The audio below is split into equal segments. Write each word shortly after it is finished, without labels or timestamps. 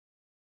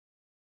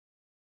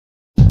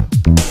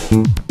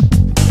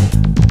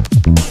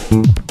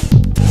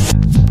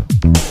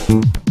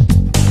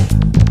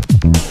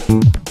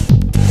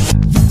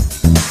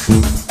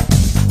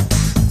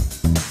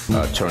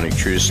Tony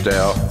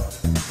Truesdale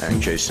and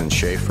Jason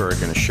Schaefer are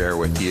going to share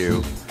with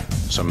you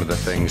some of the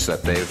things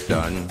that they've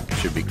done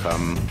to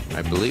become,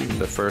 I believe,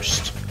 the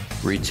first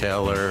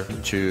retailer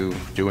to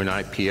do an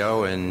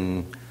IPO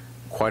in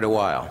quite a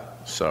while.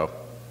 So,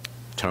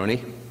 Tony?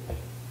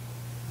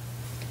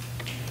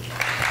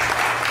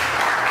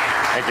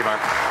 Thank you, Mark.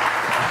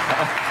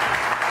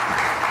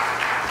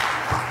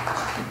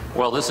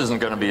 Well, this isn't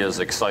going to be as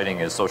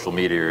exciting as social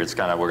media. It's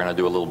kind of, we're going to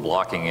do a little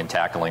blocking and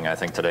tackling, I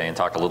think, today and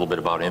talk a little bit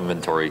about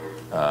inventory.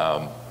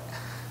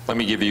 Let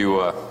me give you,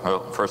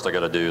 well, first I got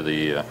to do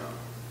the,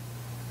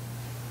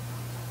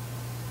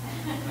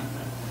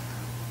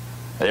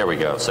 there we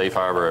go, safe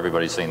harbor,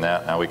 everybody's seen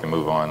that, now we can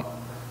move on.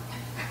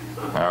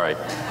 All right.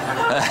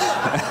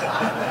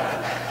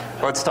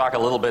 Let's talk a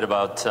little bit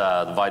about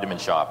the Vitamin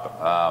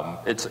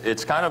Shoppe.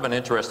 It's kind of an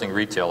interesting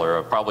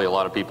retailer. Probably a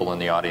lot of people in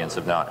the audience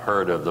have not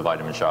heard of the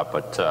Vitamin Shoppe,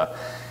 but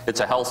it's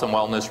a health and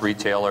wellness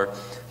retailer.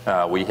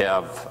 We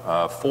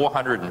have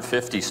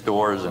 450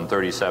 stores in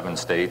 37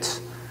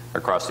 states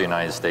across the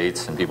United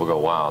States, and people go,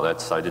 wow,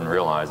 I didn't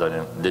realize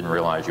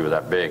you were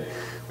that big.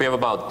 We have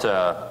about,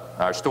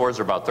 our stores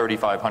are about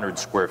 3,500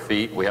 square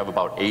feet. We have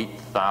about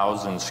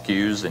 8,000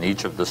 SKUs in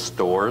each of the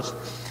stores.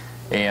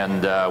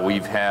 And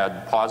we've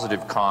had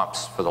positive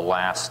comps for the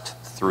last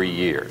 3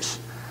 years.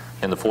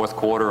 In the fourth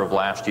quarter of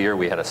last year,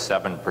 we had a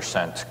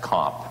 7%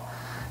 comp.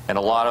 And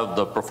a lot of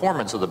the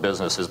performance of the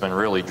business has been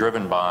really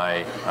driven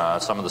by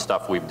some of the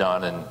stuff we've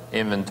done in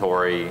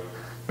inventory,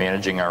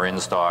 managing our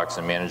in-stocks,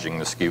 and managing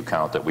the SKU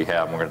count that we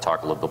have. And we're going to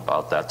talk a little bit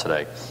about that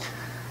today.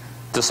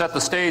 To set the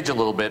stage a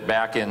little bit,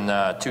 back in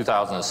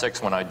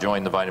 2006 when I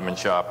joined the Vitamin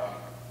Shoppe,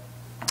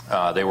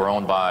 they were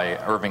owned by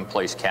Irving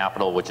Place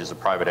Capital, which is a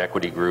private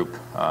equity group.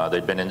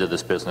 They'd been into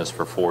this business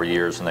for 4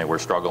 years, and they were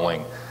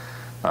struggling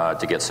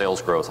to get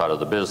sales growth out of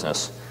the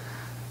business.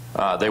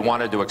 They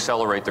wanted to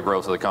accelerate the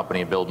growth of the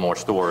company and build more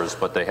stores,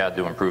 but they had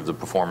to improve the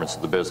performance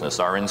of the business.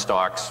 Our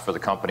in-stocks for the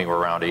company were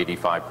around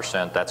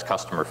 85%. That's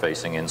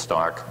customer-facing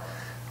in-stock.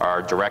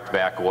 Our direct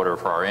back order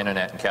for our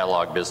internet and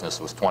catalog business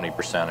was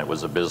 20%. It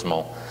was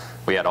abysmal.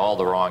 We had all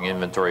the wrong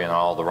inventory in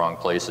all the wrong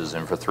places,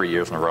 and for 3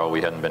 years in a row,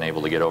 we hadn't been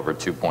able to get over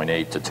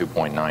 2.8 to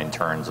 2.9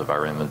 turns of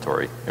our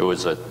inventory. It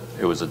was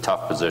a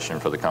tough position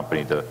for the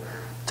company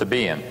to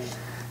be in.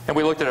 And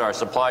we looked at our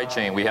supply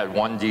chain. We had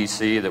one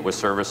DC that was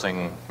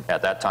servicing,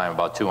 at that time,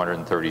 about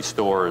 230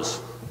 stores,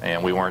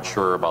 and we weren't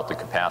sure about the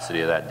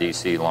capacity of that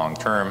DC long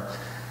term.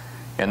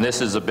 And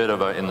this is a bit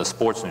of a, in the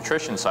sports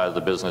nutrition side of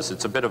the business,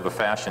 it's a bit of a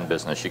fashion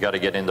business. You got to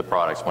get into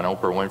products. When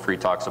Oprah Winfrey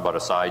talks about a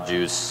side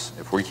juice,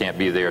 if we can't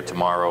be there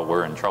tomorrow,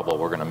 we're in trouble.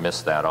 We're going to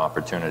miss that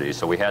opportunity.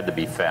 So we had to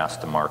be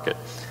fast to market.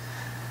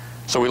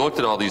 So we looked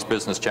at all these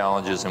business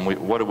challenges, and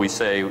what did we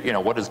say, you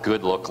know, what does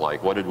good look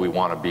like? What did we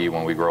want to be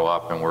when we grow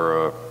up and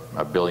we're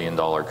a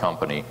billion-dollar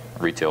company,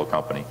 retail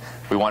company?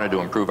 We wanted to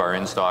improve our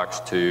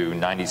in-stocks to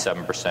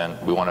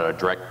 97%. We wanted our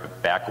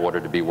direct back order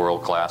to be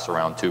world-class,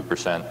 around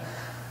 2%.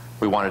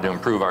 We wanted to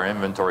improve our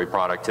inventory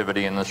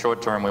productivity. In the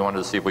short term, we wanted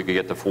to see if we could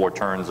get to 4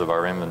 turns of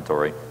our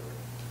inventory.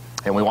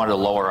 And we wanted to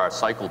lower our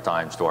cycle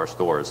times to our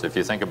stores. If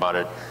you think about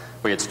it,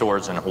 we had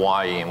stores in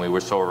Hawaii, and we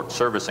were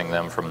servicing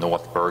them from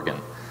North Bergen.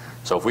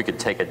 So if we could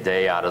take a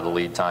day out of the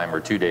lead time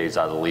or 2 days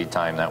out of the lead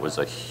time, that was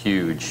a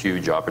huge,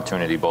 huge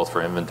opportunity, both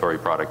for inventory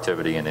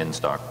productivity and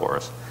in-stock for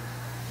us.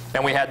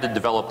 And we had to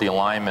develop the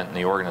alignment and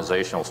the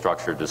organizational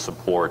structure to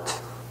support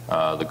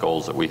the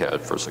goals that we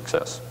had for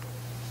success.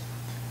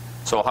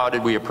 So how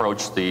did we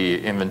approach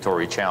the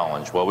inventory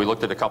challenge? Well, we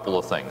looked at a couple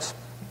of things.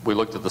 We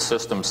looked at the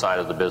system side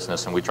of the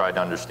business, and we tried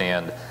to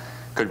understand,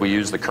 could we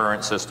use the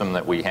current system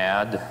that we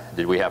had?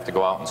 Did we have to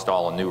go out and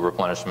install a new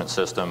replenishment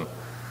system?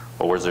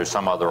 Or was there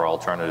some other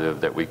alternative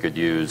that we could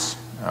use?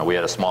 We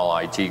had a small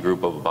IT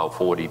group of about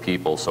 40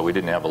 people, so we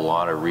didn't have a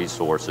lot of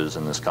resources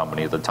in this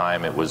company. At the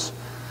time, it was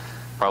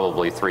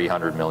probably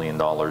 $300 million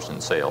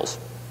in sales.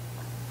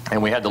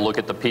 And we had to look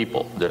at the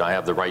people. Did I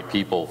have the right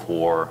people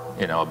for,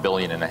 you know, $1.5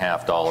 billion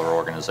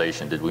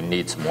organization? Did we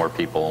need some more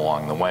people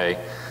along the way?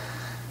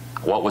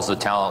 What was the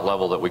talent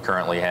level that we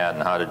currently had,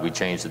 and how did we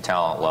change the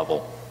talent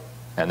level?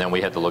 And then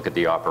we had to look at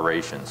the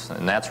operations.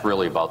 And that's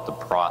really about the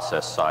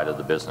process side of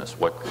the business.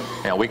 You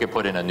know, we could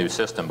put in a new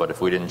system, but if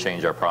we didn't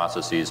change our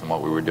processes and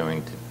what we were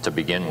doing to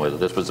begin with,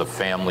 this was a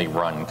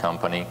family-run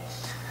company.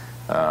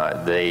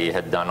 They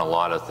had done a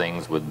lot of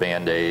things with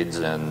Band-Aids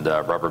and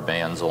rubber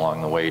bands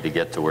along the way to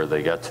get to where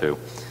they got to.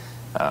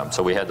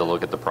 So we had to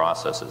look at the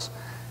processes.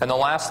 And the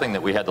last thing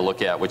that we had to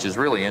look at, which is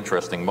really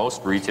interesting,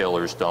 most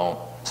retailers don't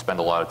spend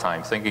a lot of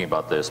time thinking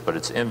about this, but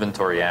it's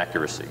inventory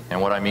accuracy.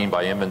 And what I mean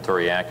by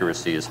inventory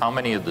accuracy is how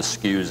many of the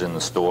SKUs in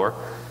the store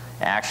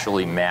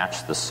actually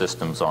match the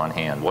systems on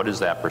hand. What is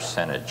that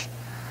percentage?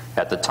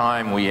 At the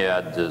time, we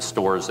had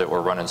stores that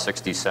were running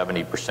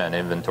 60-70%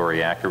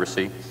 inventory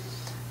accuracy.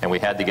 And we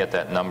had to get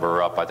that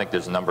number up. I think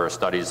there's a number of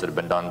studies that have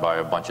been done by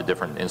a bunch of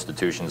different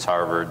institutions,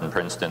 Harvard and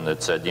Princeton,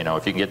 that said, you know,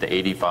 if you can get to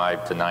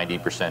 85 to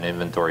 90%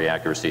 inventory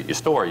accuracy at your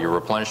store, your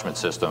replenishment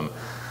system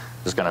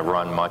is going to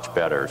run much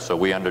better. So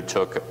we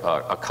undertook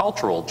a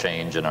cultural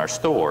change in our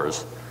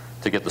stores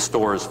to get the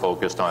stores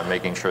focused on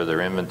making sure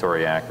their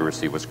inventory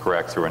accuracy was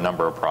correct through a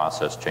number of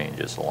process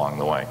changes along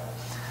the way.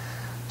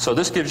 So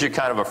this gives you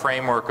kind of a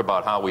framework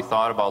about how we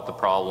thought about the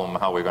problem,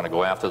 how we're going to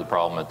go after the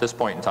problem. At this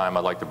point in time,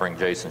 I'd like to bring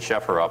Jason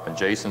Shoppe up, and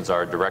Jason's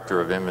our Director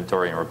of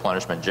Inventory and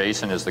Replenishment.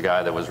 Jason is the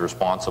guy that was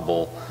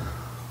responsible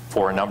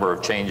for a number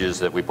of changes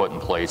that we put in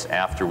place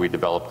after we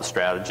developed the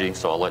strategy,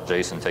 so I'll let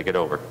Jason take it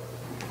over.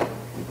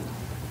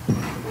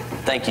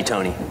 Thank you,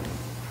 Tony.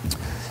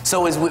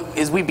 So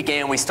as we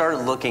began, we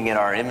started looking at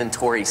our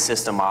inventory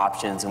system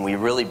options, and we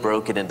really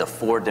broke it into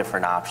 4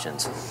 different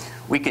options.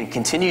 We can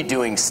continue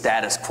doing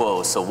status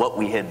quo, so what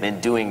we had been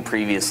doing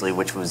previously,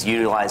 which was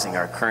utilizing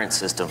our current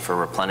system for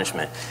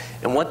replenishment.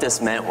 And what this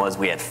meant was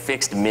we had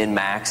fixed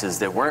min-maxes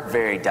that weren't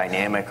very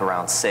dynamic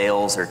around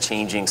sales or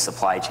changing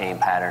supply chain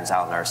patterns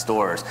out in our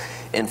stores.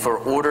 And for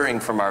ordering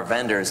from our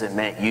vendors, it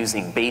meant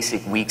using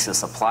basic weeks of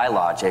supply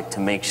logic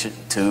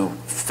to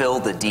fill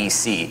the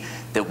DC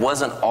that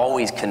wasn't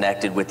always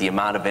connected with the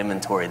amount of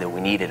inventory that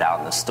we needed out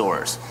in the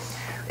stores.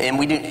 And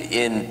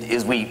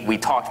as we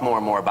talked more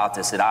and more about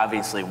this, it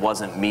obviously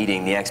wasn't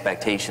meeting the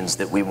expectations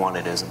that we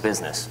wanted as a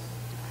business.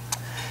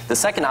 The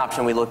second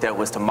option we looked at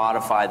was to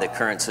modify the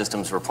current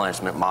system's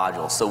replenishment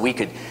module. So we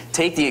could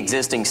take the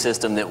existing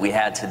system that we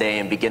had today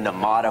and begin to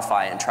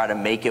modify it and try to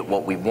make it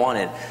what we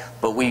wanted.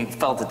 But we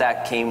felt that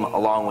that came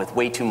along with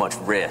way too much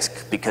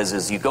risk, because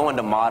as you go in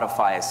to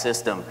modify a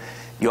system,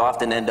 you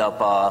often end up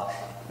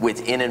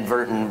with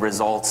inadvertent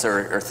results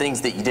or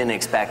things that you didn't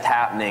expect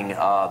happening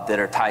that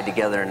are tied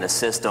together in the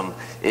system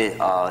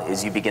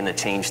as you begin to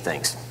change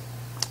things.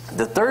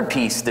 The third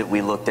piece that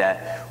we looked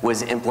at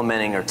was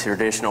implementing a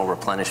traditional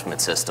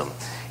replenishment system.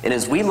 And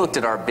as we looked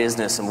at our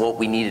business and what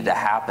we needed to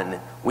happen,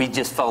 we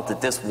just felt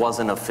that this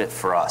wasn't a fit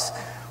for us.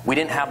 We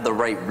didn't have the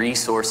right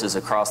resources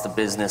across the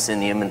business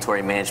in the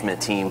inventory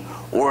management team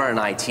or in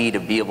IT to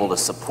be able to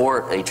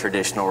support a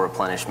traditional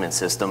replenishment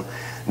system,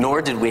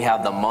 nor did we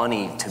have the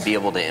money to be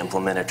able to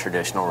implement a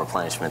traditional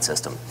replenishment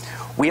system.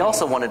 We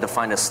also wanted to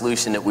find a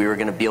solution that we were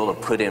going to be able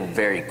to put in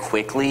very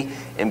quickly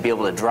and be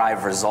able to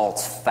drive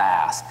results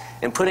fast.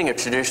 And putting a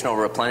traditional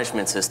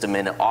replenishment system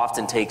in, it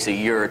often takes a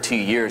year or 2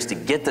 years to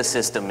get the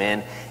system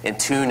in and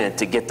tune it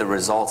to get the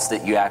results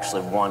that you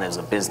actually want as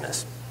a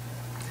business.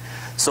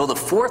 So the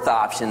fourth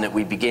option that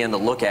we began to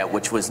look at,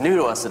 which was new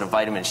to us at a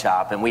Vitamin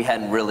Shoppe, and we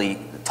hadn't really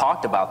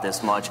talked about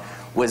this much,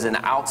 was an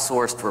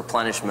outsourced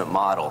replenishment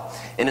model.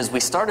 And as we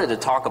started to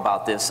talk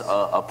about this,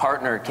 a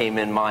partner came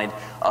in mind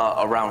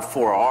around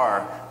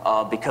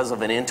 4R because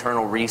of an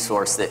internal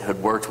resource that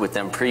had worked with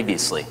them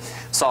previously.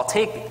 So I'll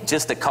take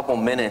just a couple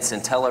minutes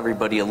and tell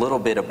everybody a little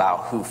bit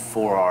about who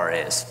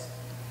 4R is.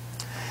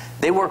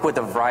 They work with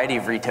a variety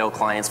of retail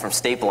clients, from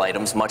staple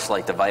items, much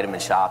like the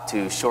Vitamin Shoppe,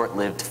 to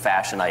short-lived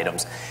fashion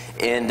items.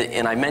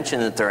 And I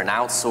mentioned that they're an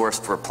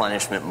outsourced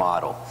replenishment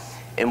model.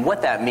 And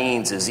what that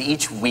means is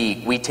each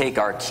week we take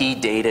our key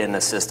data in the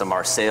system,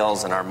 our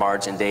sales and our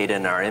margin data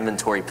and our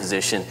inventory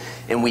position,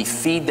 and we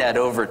feed that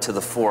over to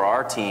the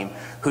 4R team,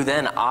 who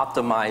then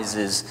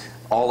optimizes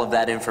all of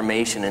that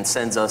information and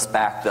sends us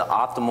back the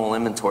optimal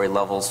inventory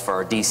levels for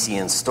our DC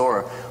and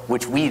store,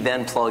 which we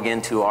then plug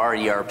into our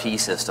ERP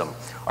system.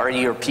 Our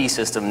ERP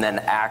system then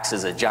acts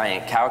as a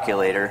giant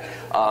calculator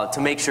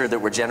to make sure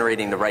that we're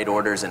generating the right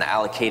orders and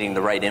allocating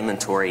the right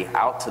inventory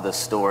out to the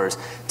stores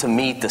to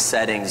meet the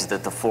settings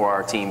that the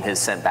 4R team has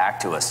sent back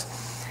to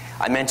us.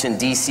 I mentioned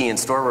DC and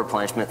store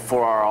replenishment.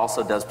 4R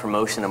also does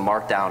promotion and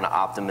markdown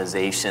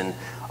optimization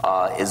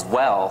as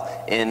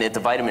well. And at the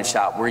Vitamin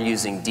Shoppe, we're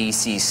using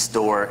DC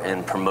store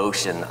and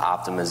promotion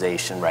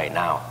optimization right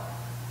now.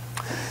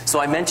 So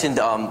I mentioned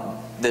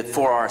that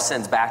 4R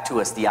sends back to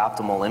us the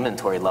optimal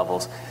inventory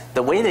levels.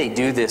 The way they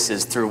do this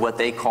is through what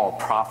they call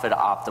profit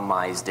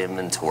optimized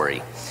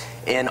inventory.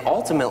 And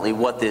ultimately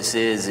what this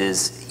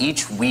is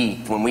each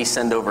week when we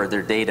send over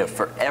their data,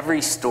 for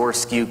every store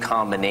SKU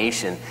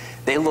combination,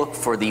 they look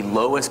for the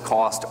lowest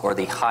cost or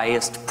the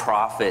highest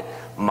profit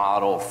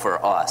model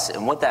for us.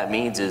 And what that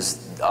means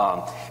is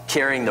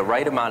carrying the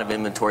right amount of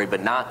inventory,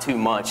 but not too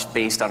much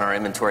based on our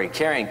inventory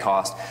carrying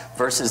cost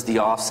versus the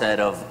offset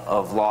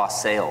of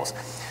lost sales.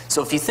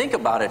 So if you think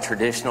about a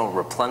traditional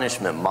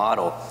replenishment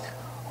model,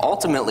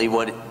 ultimately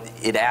what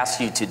it asks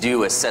you to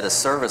do is set a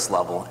service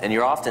level, and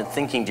you're often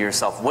thinking to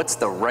yourself, what's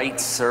the right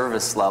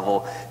service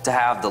level to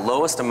have the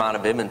lowest amount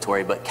of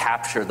inventory but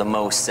capture the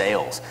most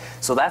sales?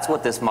 So that's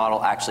what this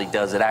model actually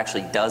does. It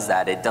actually does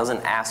that. It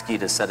doesn't ask you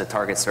to set a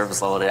target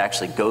service level. It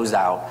actually goes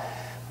out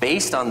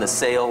based on the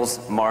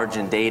sales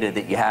margin data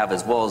that you have,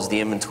 as well as the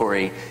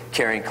inventory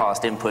carrying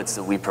cost inputs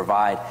that we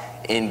provide,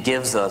 and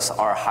gives us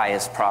our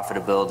highest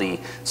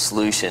profitability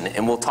solution.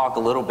 And we'll talk a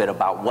little bit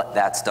about what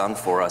that's done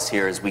for us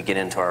here as we get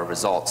into our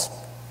results.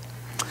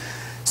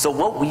 So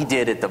what we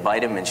did at the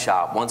Vitamin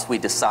Shop, once we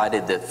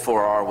decided that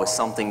 4R was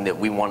something that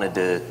we wanted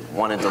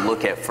to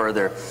look at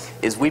further,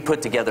 is we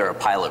put together a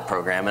pilot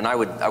program. And I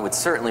would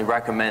certainly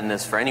recommend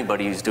this for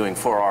anybody who's doing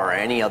 4R or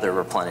any other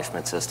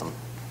replenishment system.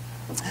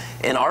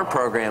 And our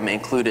program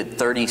included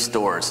 30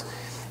 stores.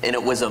 And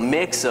it was a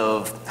mix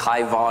of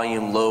high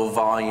volume, low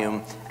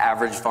volume,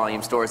 average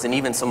volume stores, and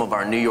even some of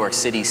our New York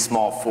City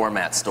small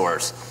format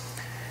stores.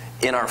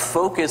 And our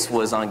focus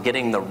was on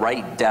getting the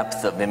right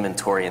depth of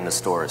inventory in the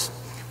stores.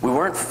 We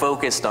weren't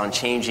focused on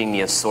changing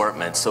the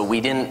assortment, so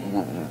we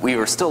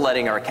were still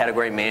letting our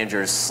category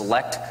managers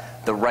select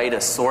the right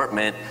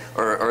assortment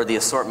or the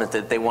assortment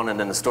that they wanted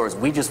in the stores.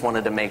 We just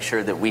wanted to make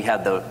sure that we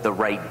had the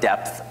right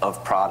depth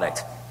of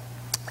product.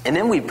 And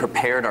then we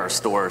prepared our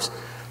stores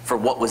for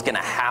what was going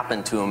to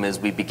happen to them as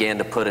we began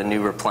to put a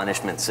new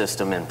replenishment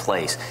system in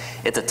place.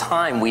 At the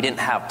time, we didn't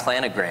have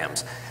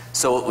planograms.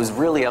 So it was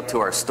really up to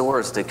our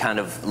stores to kind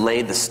of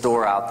lay the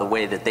store out the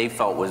way that they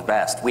felt was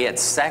best. We had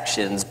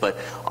sections, but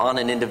on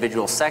an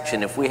individual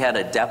section, if we had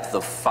a depth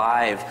of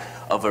 5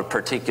 of a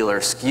particular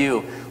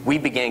SKU, we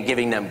began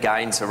giving them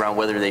guidance around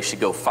whether they should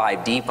go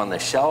 5 deep on the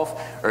shelf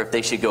or if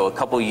they should go a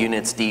couple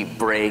units deep,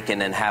 break,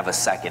 and then have a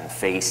second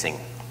facing.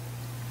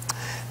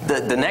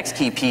 The next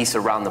key piece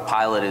around the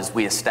pilot is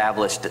we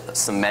established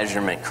some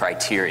measurement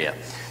criteria.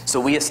 So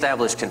we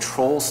established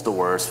control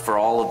stores for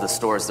all of the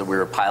stores that we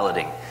were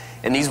piloting.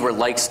 And these were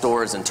like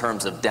stores in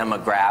terms of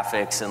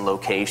demographics and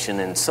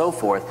location and so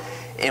forth.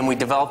 And we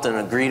developed an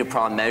agreed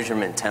upon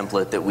measurement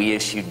template that we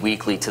issued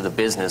weekly to the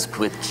business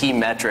with key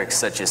metrics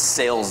such as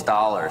sales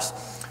dollars,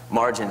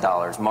 margin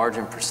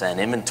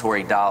percent,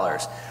 inventory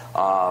dollars,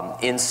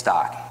 in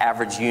stock,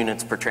 average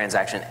units per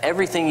transaction.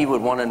 Everything you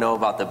would want to know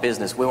about the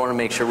business, we want to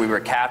make sure we were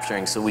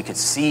capturing so we could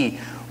see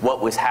what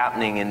was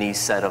happening in these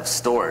set of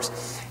stores.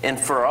 And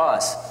for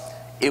us,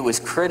 it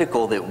was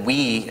critical that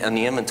we and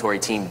the inventory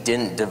team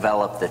didn't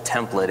develop the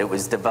template. It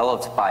was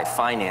developed by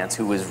finance,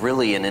 who was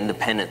really an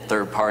independent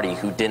third party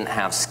who didn't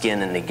have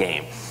skin in the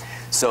game.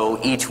 So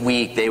each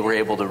week they were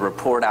able to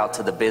report out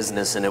to the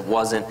business, and it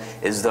wasn't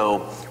as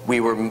though we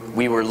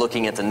were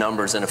looking at the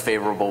numbers in a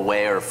favorable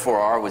way, or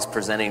 4R was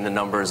presenting the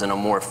numbers in a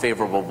more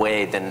favorable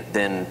way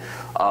than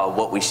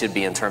what we should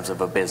be in terms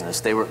of a business.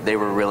 They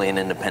were really an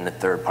independent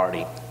third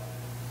party.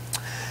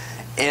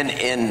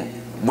 And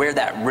where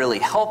that really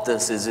helped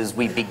us is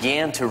we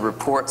began to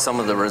report some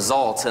of the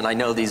results, and I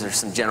know these are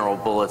some general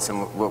bullets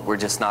and we're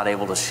just not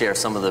able to share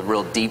some of the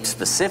real deep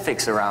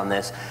specifics around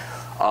this,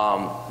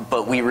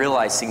 but we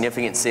realized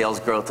significant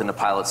sales growth in the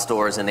pilot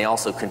stores, and they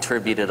also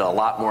contributed a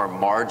lot more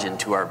margin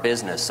to our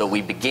business. So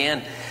we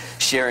began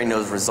sharing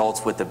those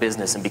results with the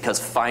business, and because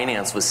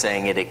finance was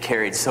saying it, it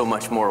carried so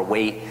much more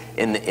weight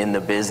in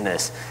the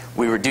business.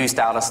 We reduced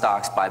out of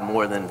stocks by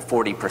more than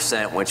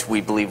 40%, which we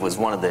believe was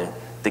one of the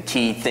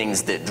key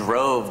things that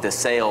drove the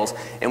sales,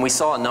 and we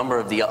saw a number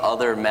of the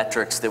other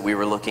metrics that we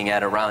were looking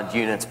at around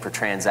units per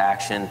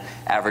transaction,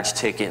 average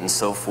ticket, and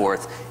so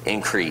forth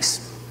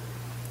increase.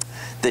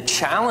 The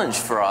challenge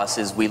for us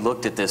as we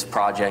looked at this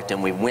project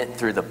and we went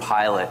through the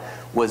pilot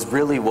was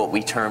really what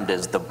we termed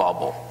as the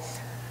bubble.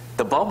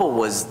 The bubble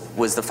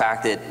was the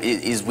fact that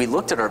as we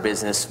looked at our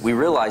business, we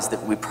realized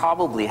that we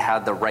probably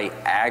had the right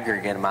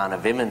aggregate amount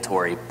of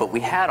inventory, but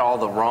we had all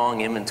the wrong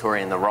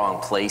inventory in the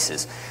wrong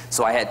places.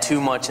 So I had too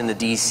much in the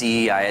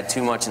DC, I had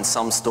too much in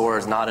some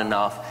stores, not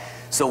enough.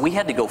 So we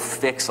had to go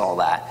fix all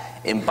that.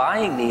 And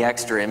buying the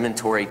extra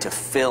inventory to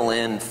fill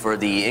in for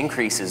the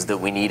increases that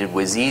we needed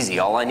was easy.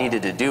 All I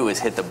needed to do was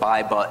hit the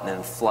buy button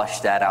and flush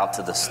that out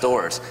to the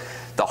stores.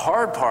 The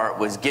hard part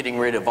was getting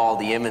rid of all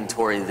the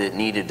inventory that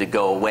needed to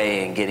go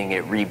away and getting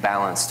it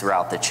rebalanced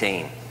throughout the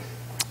chain.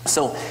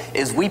 So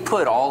as we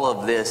put all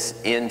of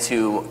this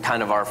into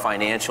kind of our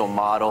financial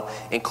model,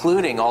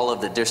 including all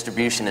of the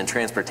distribution and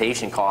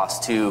transportation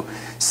costs to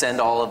send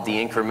all of the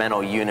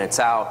incremental units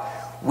out,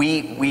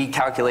 we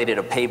calculated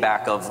a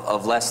payback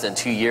of less than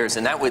 2 years,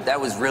 and that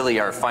was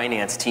really our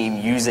finance team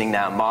using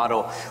that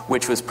model,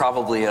 which was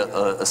probably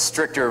a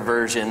stricter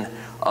version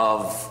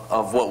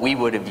of what we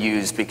would have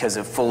used because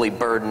it fully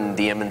burdened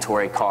the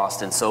inventory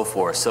cost and so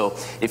forth. So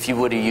if you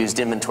would have used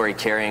inventory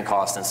carrying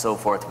cost and so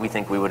forth, we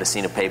think we would have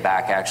seen a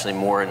payback actually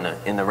more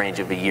in the range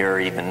of a year,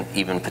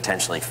 even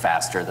potentially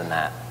faster than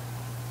that.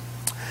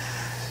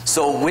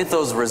 So with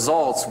those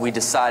results, we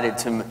decided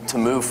to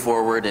move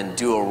forward and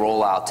do a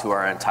rollout to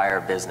our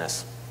entire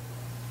business.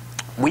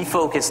 We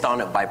focused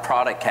on it by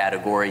product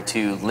category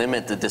to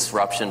limit the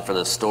disruption for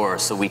the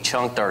stores. So we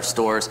chunked our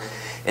stores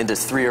into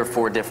 3 or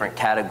 4 different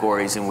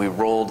categories, and we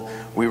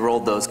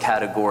rolled those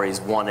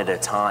categories one at a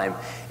time.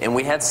 And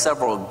we had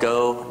several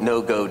go,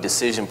 no-go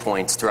decision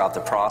points throughout the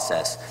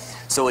process.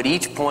 So at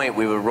each point,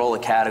 we would roll a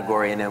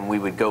category, and then we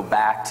would go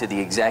back to the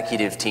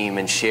executive team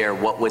and share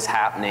what was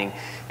happening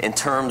in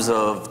terms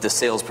of the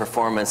sales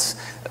performance.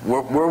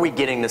 Were we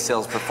getting the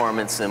sales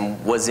performance,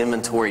 and was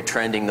inventory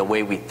trending the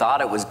way we thought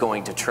it was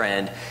going to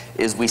trend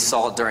as we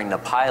saw it during the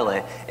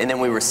pilot? And then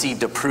we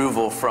received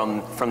approval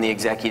from the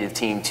executive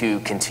team to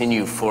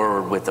continue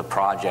forward with the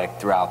project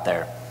throughout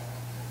there.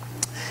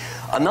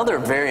 Another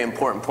very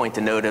important point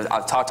to note,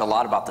 I've talked a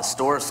lot about the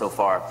stores so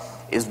far,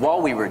 is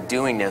while we were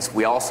doing this,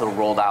 we also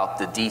rolled out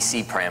the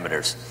DC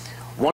parameters.